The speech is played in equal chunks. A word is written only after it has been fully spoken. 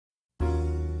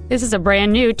This is a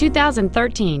brand new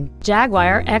 2013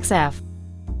 Jaguar XF.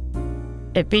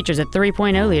 It features a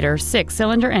 3.0-liter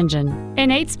six-cylinder engine, an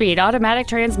 8-speed automatic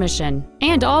transmission,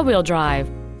 and all-wheel drive.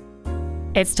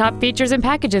 Its top features and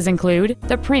packages include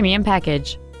the Premium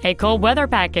Package, a cold weather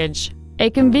package, a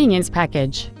convenience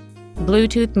package,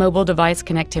 Bluetooth mobile device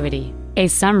connectivity, a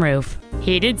sunroof,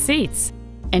 heated seats,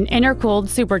 an intercooled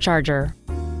supercharger,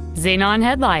 xenon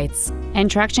headlights, and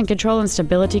traction control and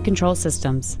stability control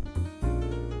systems.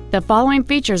 The following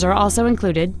features are also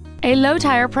included: a low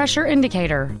tire pressure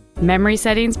indicator, memory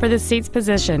settings for the seat's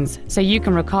positions so you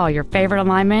can recall your favorite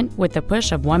alignment with the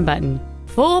push of one button,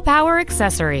 full power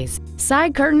accessories,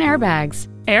 side curtain airbags,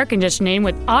 air conditioning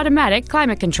with automatic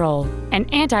climate control, an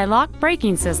anti-lock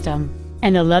braking system,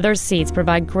 and the leather seats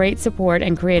provide great support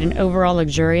and create an overall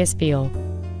luxurious feel.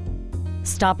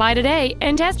 Stop by today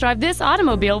and test drive this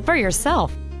automobile for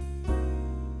yourself.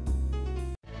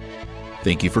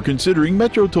 Thank you for considering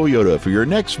Metro Toyota for your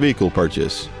next vehicle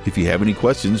purchase. If you have any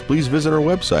questions, please visit our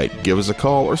website, give us a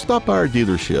call, or stop by our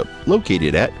dealership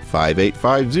located at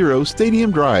 5850 Stadium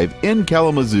Drive in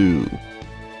Kalamazoo.